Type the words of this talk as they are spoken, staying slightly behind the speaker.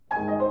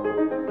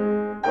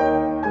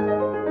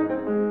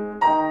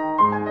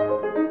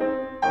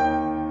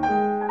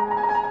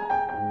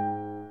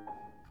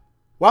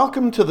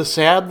Welcome to the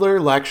Sadler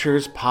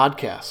Lectures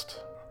podcast.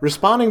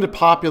 Responding to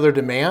popular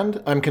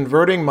demand, I'm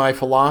converting my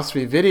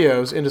philosophy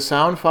videos into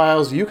sound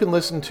files you can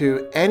listen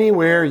to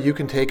anywhere you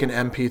can take an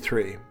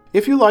MP3.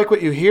 If you like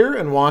what you hear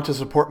and want to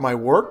support my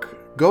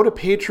work, go to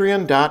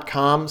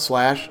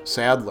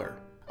patreon.com/Sadler.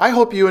 I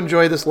hope you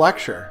enjoy this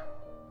lecture.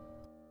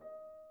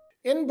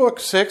 In Book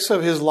 6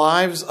 of his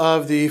Lives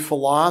of the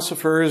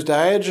Philosophers,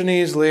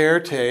 Diogenes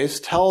Laertes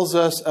tells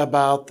us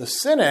about the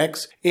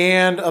Cynics,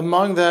 and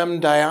among them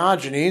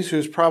Diogenes,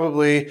 who's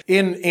probably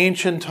in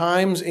ancient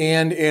times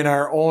and in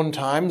our own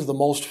times the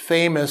most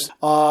famous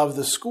of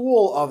the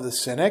school of the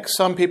Cynics.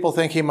 Some people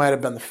think he might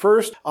have been the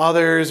first.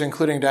 Others,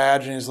 including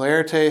Diogenes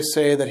Laertes,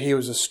 say that he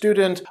was a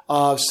student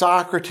of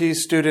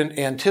Socrates' student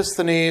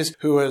Antisthenes,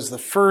 who was the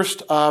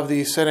first of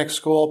the Cynic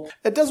school.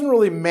 It doesn't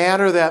really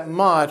matter that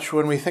much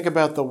when we think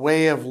about the way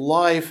of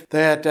life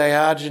that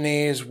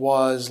Diogenes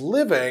was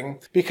living,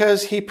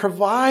 because he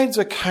provides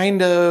a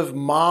kind of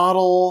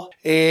model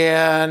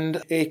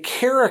and a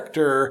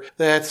character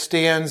that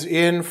stands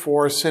in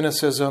for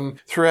cynicism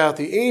throughout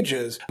the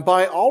ages.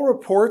 By all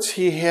reports,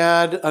 he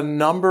had a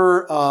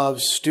number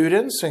of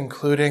students,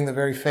 including the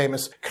very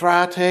famous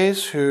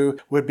Crates, who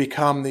would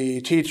become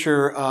the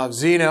teacher of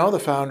Zeno, the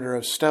founder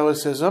of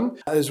Stoicism,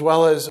 as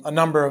well as a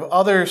number of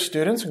other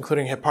students,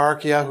 including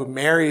Hipparchia, who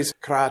marries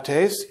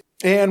Crates.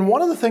 And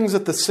one of the things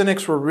that the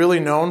Cynics were really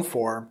known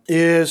for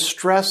is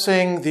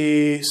stressing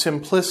the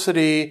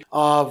simplicity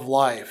of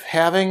life,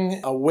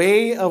 having a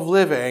way of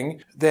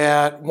living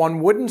that one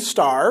wouldn't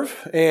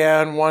starve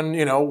and one,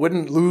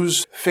 wouldn't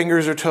lose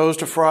fingers or toes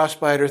to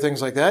frostbite or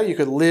things like that. You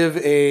could live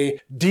a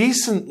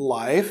decent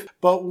life,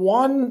 but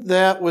one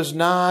that was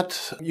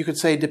not, you could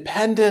say,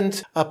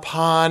 dependent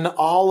upon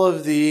all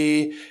of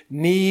the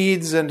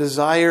needs and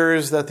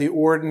desires that the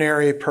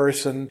ordinary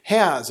person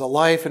has, a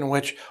life in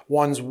which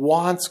one's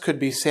wants could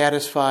be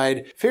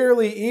satisfied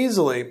fairly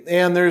easily.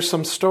 And there's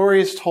some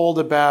stories told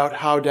about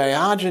how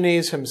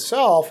Diogenes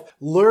himself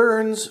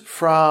learns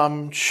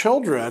from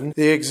children,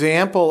 the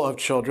example of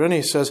children.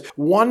 He says,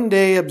 one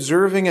day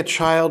observing a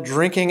child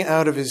drinking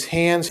out of his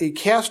hands, he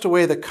cast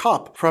away the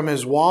cup from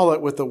his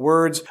wallet with the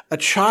words, "A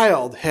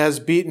child has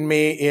beaten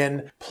me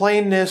in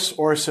plainness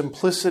or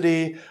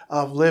simplicity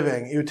of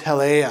living,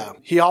 euteleia."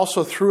 He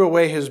also threw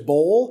away his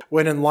bowl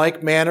when in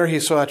like manner he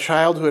saw a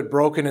child who had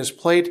broken his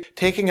plate,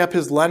 taking up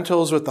his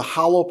lentils with the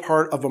hollow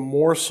part of a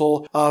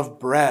morsel of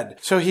bread.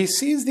 So he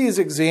sees these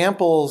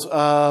examples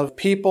of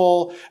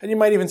people, and you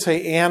might even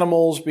say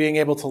animals, being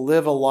able to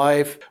live a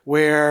life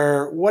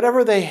where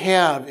whatever they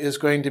have is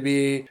going to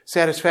be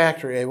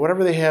satisfactory.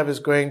 Whatever they have is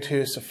going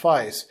to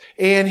suffice.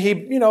 And he,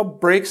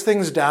 breaks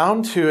things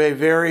down to a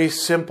very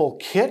simple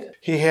kit.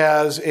 He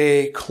has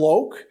a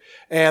cloak.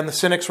 And the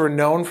Cynics were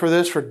known for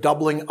this, for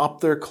doubling up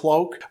their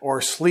cloak or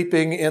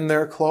sleeping in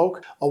their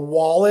cloak. A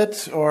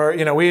wallet, or,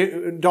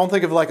 we don't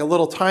think of like a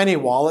little tiny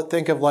wallet.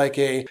 Think of like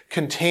a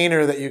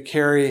container that you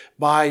carry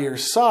by your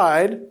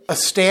side. A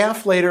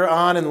staff later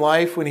on in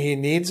life when he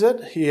needs it.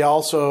 He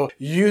also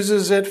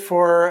uses it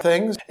for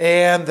things.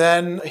 And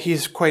then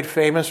he's quite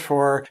famous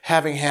for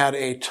having had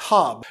a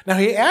tub. Now,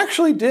 he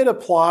actually did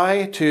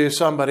apply to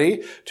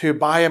somebody to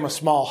buy him a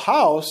small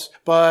house,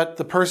 but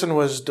the person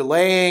was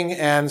delaying,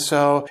 and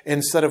so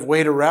instead of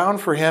wait around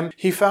for him,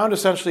 he found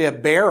essentially a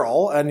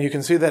barrel, and you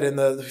can see that in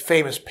the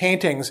famous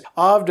paintings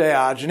of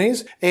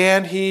Diogenes,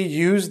 and he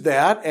used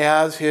that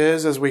as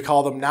his, as we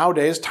call them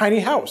nowadays,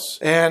 tiny house.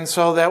 And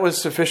so that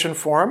was sufficient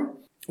for him.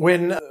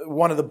 When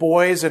one of the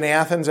boys in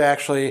Athens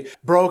actually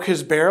broke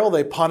his barrel,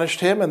 they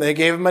punished him and they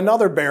gave him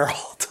another barrel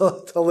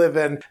to live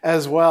in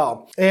as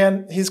well.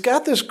 And he's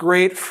got this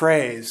great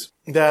phrase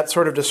that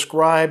sort of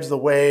describes the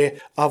way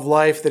of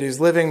life that he's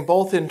living,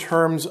 both in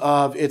terms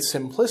of its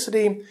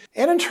simplicity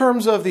and in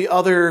terms of the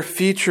other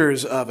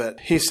features of it.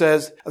 He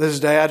says, this is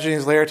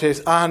Diogenes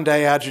Laertes on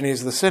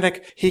Diogenes the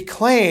Cynic, he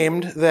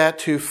claimed that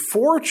to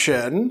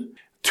fortune,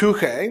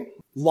 touche,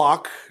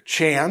 luck,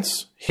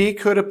 chance, he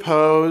could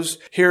oppose,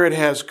 here it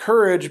has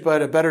courage,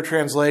 but a better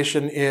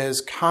translation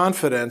is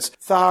confidence,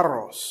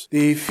 tharos,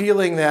 the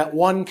feeling that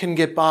one can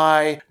get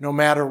by no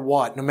matter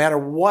what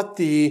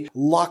the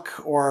luck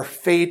or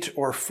fate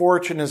or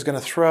fortune is going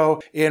to throw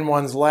in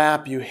one's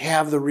lap, you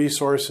have the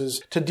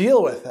resources to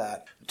deal with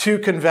that. To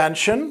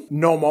convention,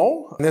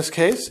 nomo, in this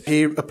case,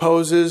 he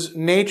opposes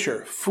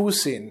nature,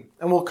 phusin,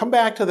 and we'll come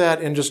back to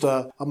that in just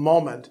a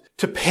moment.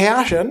 To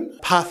passion,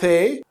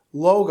 pathe,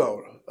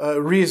 logo,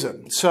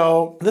 reason.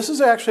 So this is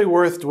actually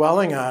worth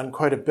dwelling on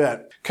quite a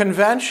bit.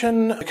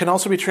 Convention can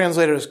also be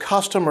translated as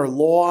custom or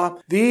law.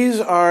 These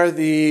are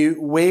the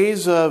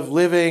ways of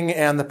living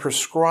and the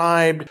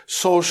prescribed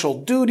social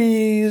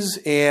duties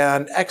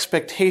and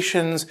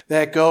expectations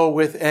that go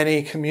with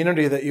any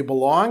community that you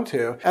belong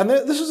to. And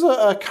this is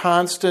a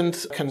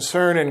constant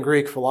concern in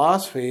Greek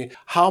philosophy.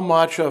 How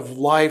much of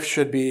life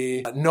should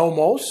be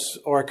nomos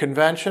or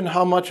convention?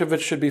 How much of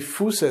it should be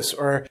phusis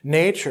or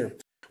nature?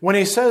 When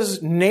he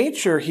says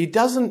nature, he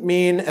doesn't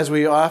mean, as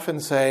we often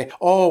say,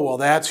 oh, well,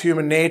 that's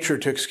human nature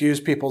to excuse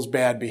people's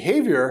bad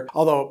behavior,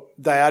 although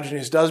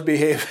Diogenes does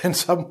behave in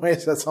some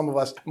ways that some of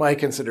us might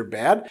consider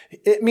bad.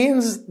 It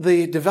means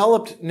the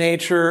developed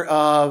nature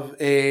of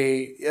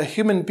a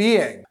human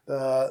being,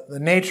 the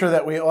nature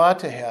that we ought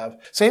to have.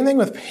 Same thing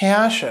with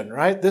passion,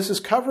 right? This is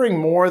covering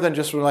more than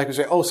just when we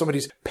say, oh,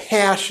 somebody's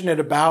passionate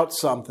about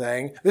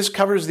something. This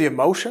covers the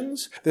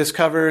emotions. This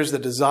covers the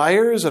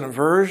desires and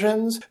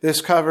aversions.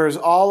 This covers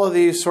all of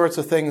these sorts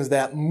of things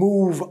that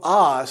move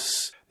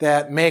us,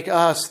 that make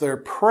us their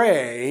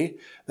prey,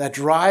 that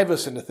drive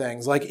us into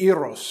things like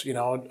eros,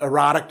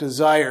 erotic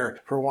desire,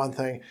 for one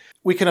thing.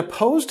 We can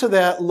oppose to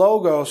that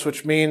logos,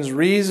 which means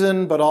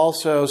reason, but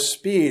also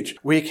speech.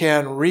 We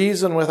can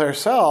reason with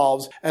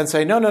ourselves and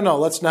say, no,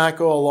 let's not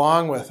go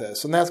along with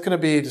this. And that's going to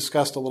be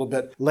discussed a little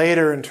bit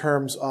later in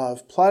terms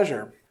of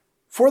pleasure.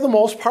 For the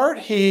most part,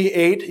 he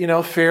ate,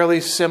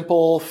 fairly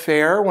simple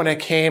fare when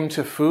it came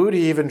to food.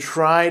 He even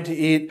tried to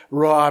eat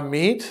raw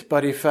meat,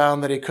 but he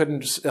found that he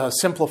couldn't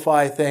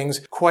simplify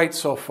things quite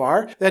so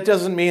far. That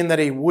doesn't mean that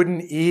he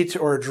wouldn't eat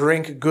or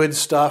drink good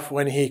stuff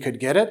when he could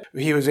get it.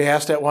 He was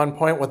asked at one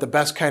point what the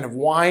best kind of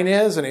wine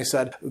is, and he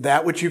said,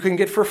 that which you can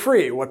get for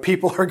free, what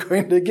people are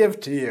going to give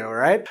to you,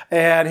 right?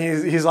 And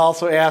he's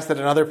also asked at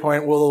another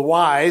point, will the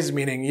wise,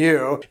 meaning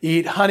you,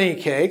 eat honey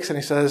cakes? And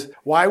he says,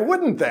 why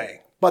wouldn't they?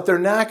 But they're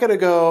not going to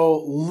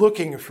go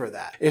looking for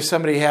that. If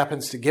somebody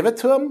happens to give it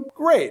to him,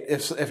 great.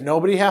 If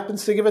nobody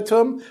happens to give it to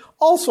him,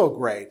 also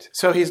great.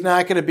 So he's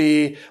not going to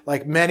be,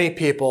 like many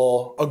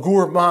people, a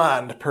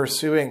gourmand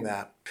pursuing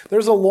that.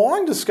 There's a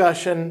long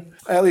discussion,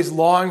 at least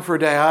long for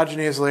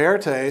Diogenes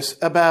Laertes,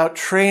 about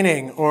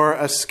training or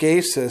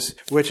ascesis,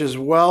 which is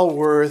well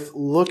worth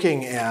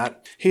looking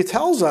at. He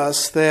tells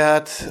us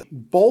that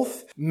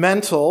both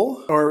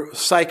mental or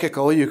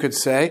psychical, you could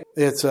say,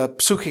 it's a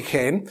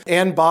psychikein,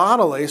 and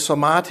bodily,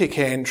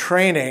 somatikein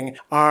training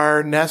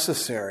are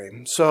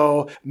necessary.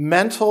 So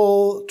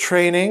mental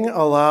training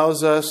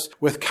allows us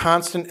with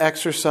constant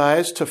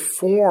exercise to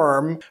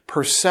form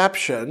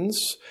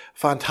perceptions,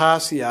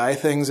 phantasiae,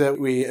 things that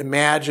we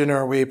imagine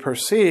or we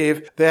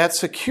perceive, that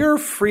secure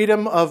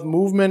freedom of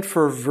movement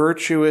for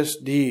virtuous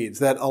deeds,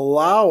 that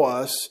allow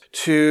us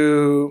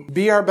to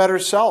be our better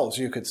selves,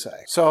 you could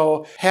say.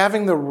 So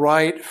having the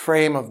right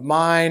frame of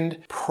mind,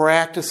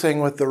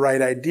 practicing with the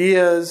right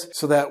ideas,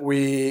 so that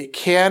we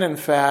can, in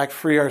fact,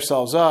 free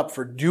ourselves up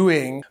for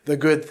doing the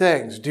good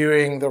things,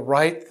 doing the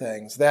right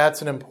things.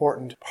 That's an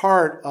important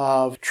part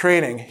of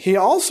training. He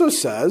also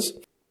says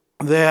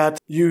that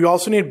you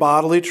also need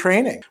bodily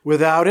training.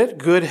 Without it,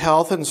 good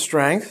health and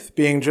strength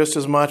being just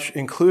as much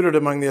included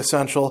among the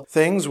essential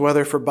things,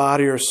 whether for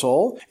body or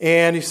soul.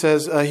 And he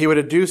says he would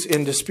adduce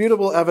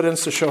indisputable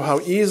evidence to show how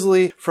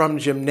easily from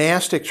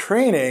gymnastic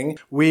training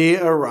we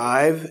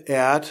arrive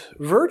at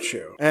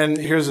virtue. And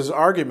here's his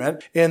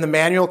argument. In the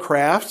manual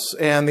crafts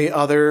and the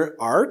other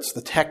arts,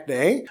 the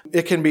techne,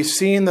 it can be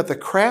seen that the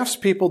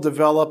craftspeople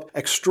develop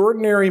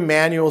extraordinary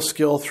manual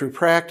skill through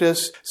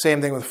practice.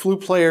 Same thing with flute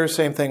players,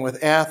 same thing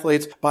with athletes.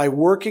 By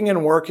working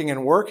and working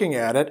and working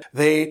at it,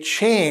 they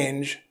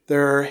change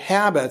their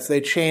habits,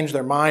 they change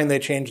their mind, they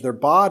change their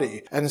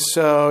body. And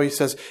so he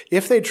says,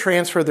 if they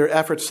transferred their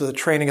efforts to the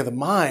training of the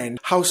mind,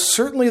 how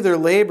certainly their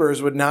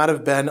labors would not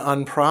have been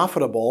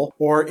unprofitable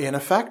or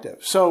ineffective.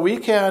 So we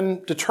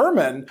can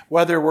determine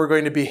whether we're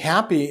going to be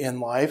happy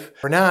in life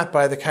or not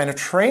by the kind of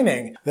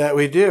training that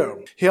we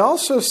do. He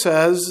also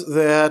says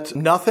that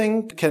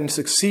nothing can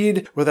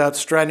succeed without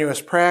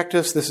strenuous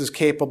practice. This is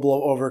capable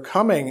of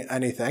overcoming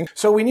anything.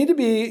 So we need to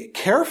be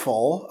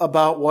careful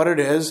about what it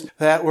is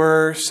that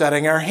we're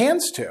setting our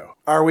hands to.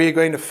 Are we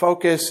going to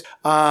focus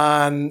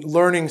on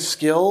learning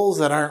skills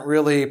that aren't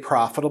really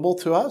profitable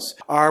to us?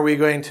 Are we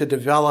going to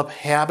develop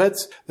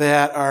habits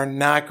that are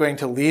not going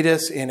to lead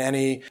us in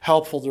any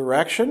helpful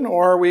direction?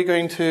 Or are we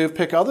going to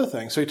pick other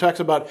things? So he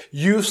talks about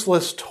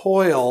useless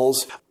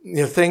toils,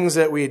 things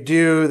that we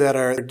do that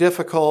are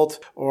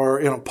difficult, or,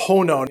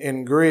 ponon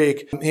in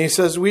Greek. He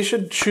says we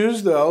should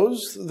choose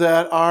those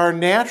that are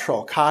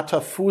natural,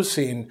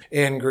 kataphusin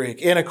in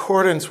Greek, in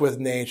accordance with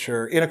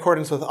nature, in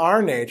accordance with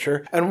our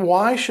nature. And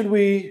why should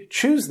we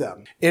choose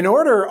them? In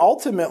order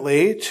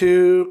ultimately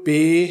to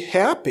be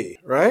happy,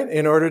 right?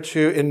 In order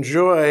to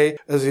enjoy,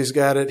 as he's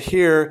got it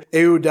here,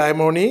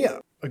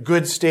 eudaimonia, a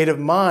good state of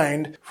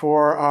mind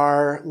for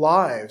our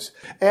lives.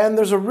 And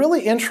there's a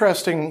really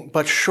interesting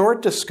but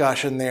short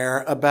discussion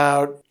there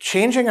about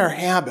changing our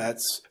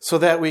habits so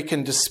that we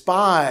can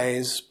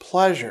despise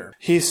pleasure.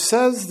 He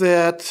says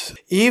that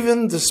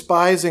even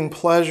despising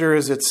pleasure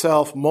is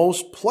itself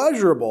most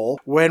pleasurable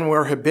when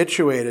we're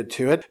habituated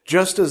to it,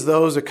 just as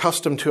those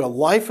accustomed to a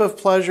life of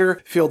pleasure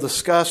feel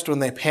disgust when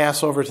they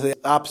pass over to the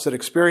opposite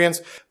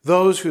experience.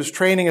 Those whose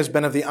training has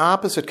been of the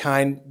opposite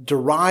kind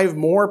derive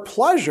more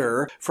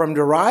pleasure from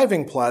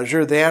deriving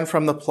pleasure than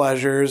from the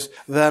pleasures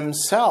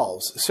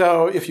themselves.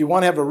 So if you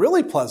want to have a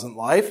really pleasant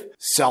life,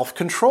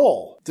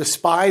 self-control.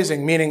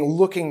 despising, meaning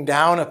looking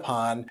down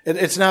upon.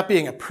 It's not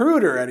being a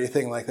prude or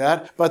anything like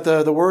that, but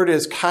the word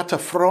is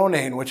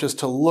kataphronein, which is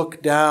to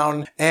look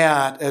down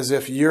at as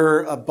if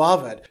you're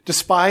above it.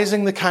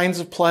 Despising the kinds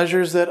of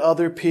pleasures that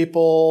other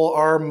people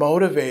are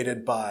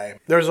motivated by.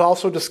 There's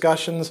also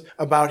discussions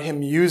about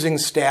him using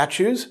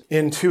statues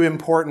in two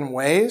important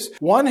ways.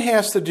 One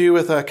has to do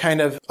with a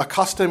kind of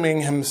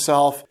accustoming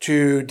himself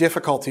to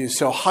difficulties.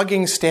 So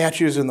hugging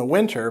statues in the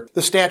winter,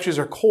 the statues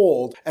are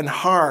cold and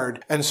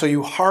hard, and so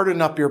you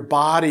harden up your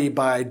body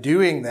by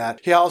doing that.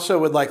 He also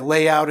would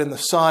lay out in the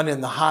sun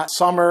in the hot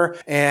summer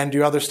and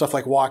do other stuff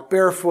like walk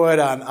barefoot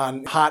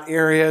on hot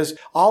areas.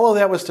 All of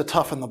that was to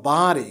toughen the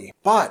body.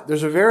 But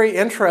there's a very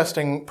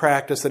interesting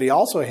practice that he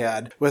also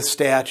had with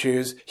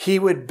statues. He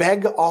would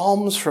beg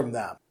alms from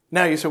them.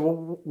 Now you say,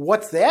 well,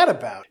 what's that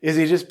about? Is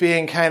he just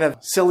being kind of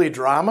silly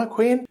drama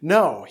queen?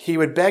 No, he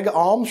would beg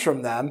alms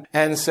from them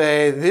and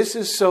say, this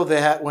is so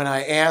that when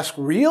I ask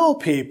real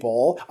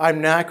people, I'm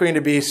not going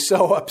to be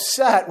so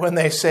upset when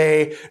they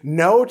say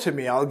no to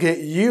me. I'll get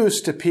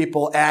used to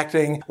people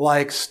acting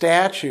like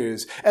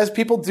statues, as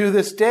people do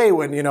this day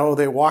when,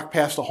 they walk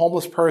past a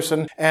homeless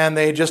person and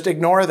they just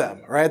ignore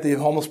them, right? The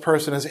homeless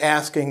person is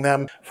asking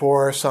them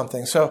for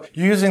something. So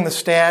using the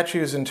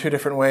statues in two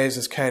different ways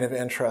is kind of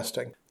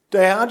interesting.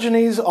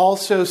 Diogenes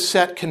also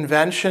set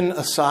convention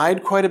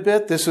aside quite a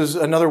bit. This is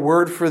another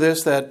word for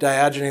this that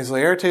Diogenes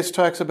Laertes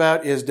talks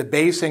about, is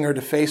debasing or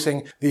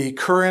defacing the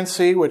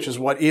currency, which is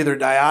what either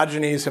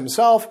Diogenes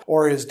himself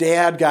or his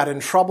dad got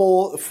in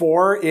trouble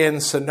for in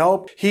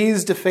Sinope.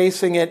 He's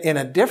defacing it in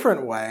a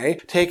different way,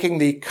 taking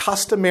the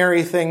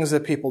customary things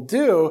that people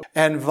do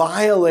and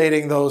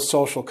violating those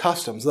social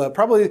customs.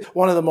 Probably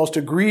one of the most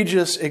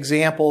egregious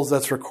examples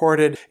that's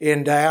recorded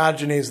in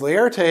Diogenes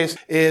Laertes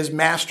is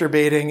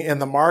masturbating in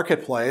the marketplace.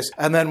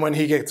 And then when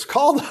he gets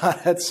called on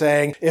it,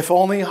 saying, if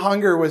only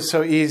hunger was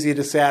so easy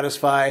to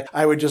satisfy,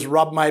 I would just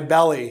rub my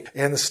belly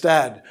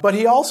instead. But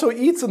he also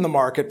eats in the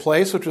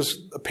marketplace, which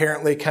was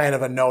apparently kind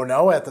of a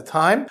no-no at the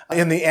time,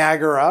 in the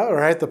agora,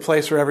 right, the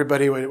place where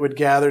everybody would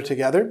gather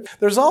together.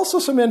 There's also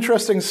some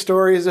interesting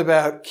stories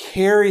about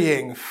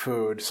carrying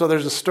food. So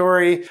there's a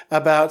story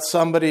about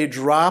somebody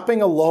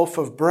dropping a loaf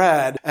of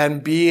bread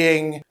and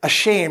being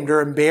ashamed or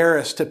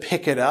embarrassed to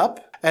pick it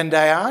up. And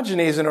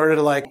Diogenes, in order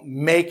to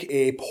make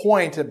a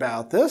point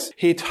about this,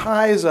 he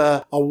ties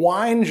a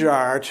wine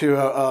jar to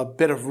a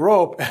bit of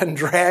rope and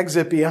drags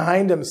it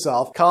behind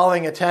himself,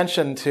 calling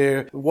attention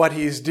to what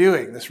he's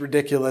doing, this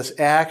ridiculous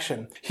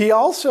action. He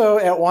also,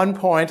 at one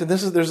point, and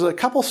there's a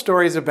couple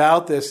stories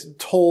about this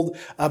told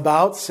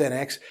about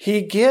cynics,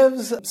 he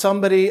gives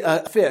somebody a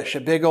fish, a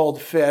big old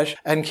fish,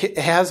 and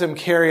has him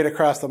carry it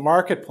across the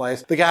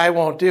marketplace. The guy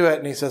won't do it,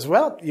 and he says,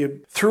 well,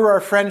 you threw our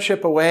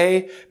friendship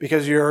away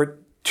because you're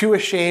too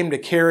ashamed to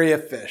carry a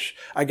fish.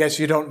 I guess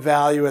you don't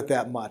value it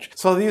that much.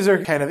 So these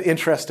are kind of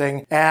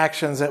interesting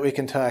actions that we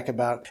can talk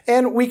about.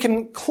 And we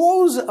can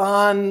close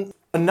on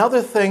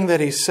another thing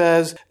that he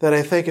says that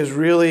I think is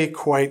really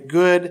quite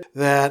good,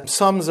 that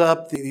sums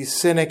up the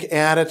cynic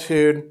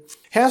attitude,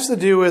 has to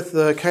do with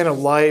the kind of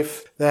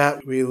life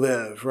that we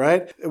live,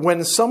 right?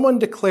 When someone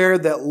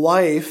declared that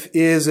life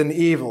is an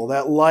evil,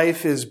 that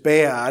life is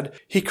bad,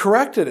 he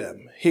corrected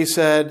him. He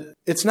said,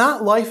 it's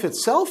not life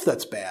itself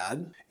that's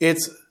bad,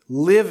 it's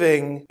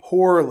living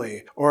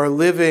poorly or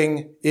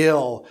living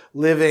ill,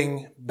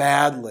 living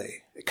badly.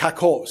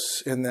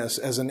 Kakos in this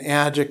as an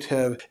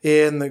adjective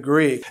in the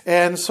Greek.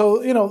 And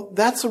so,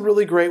 that's a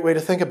really great way to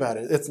think about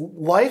it.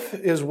 Life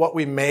is what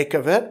we make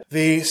of it.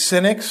 The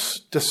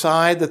cynics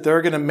decide that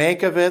they're going to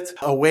make of it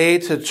a way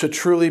to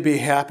truly be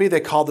happy. They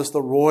call this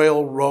the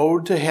royal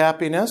road to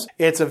happiness.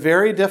 It's a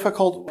very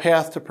difficult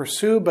path to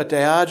pursue, but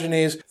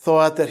Diogenes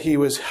thought that he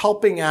was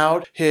helping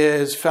out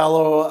his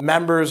fellow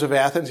members of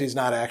Athens. He's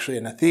not actually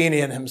an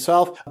Athenian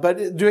himself,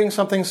 but doing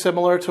something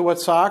similar to what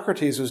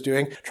Socrates was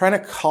doing, trying to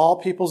call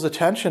people's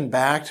attention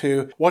back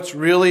to what's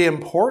really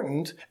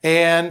important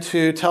and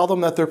to tell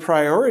them that their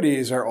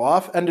priorities are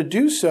off, and to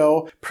do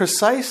so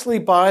precisely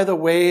by the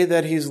way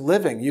that he's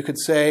living. You could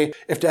say,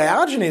 if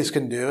Diogenes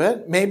can do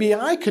it, maybe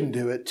I can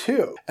do it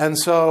too. And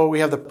so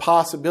we have the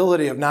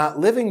possibility of not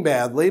living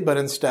badly, but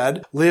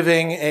instead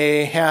living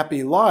a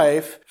happy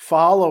life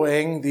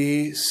following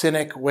the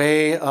cynic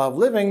way of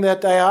living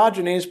that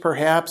Diogenes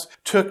perhaps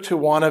took to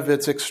one of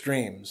its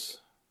extremes.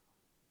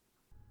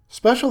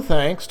 Special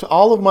thanks to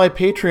all of my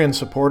Patreon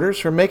supporters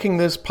for making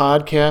this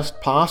podcast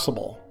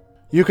possible.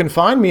 You can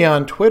find me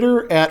on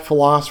Twitter at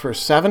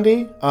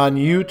Philosopher70, on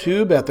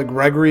YouTube at the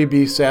Gregory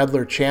B.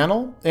 Sadler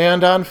channel,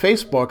 and on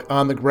Facebook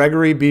on the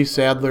Gregory B.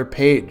 Sadler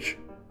page.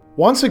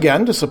 Once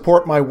again, to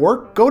support my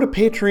work, go to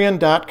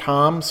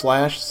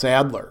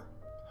patreon.com/Sadler.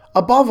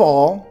 Above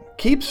all,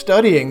 keep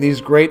studying these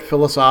great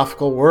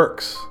philosophical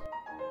works.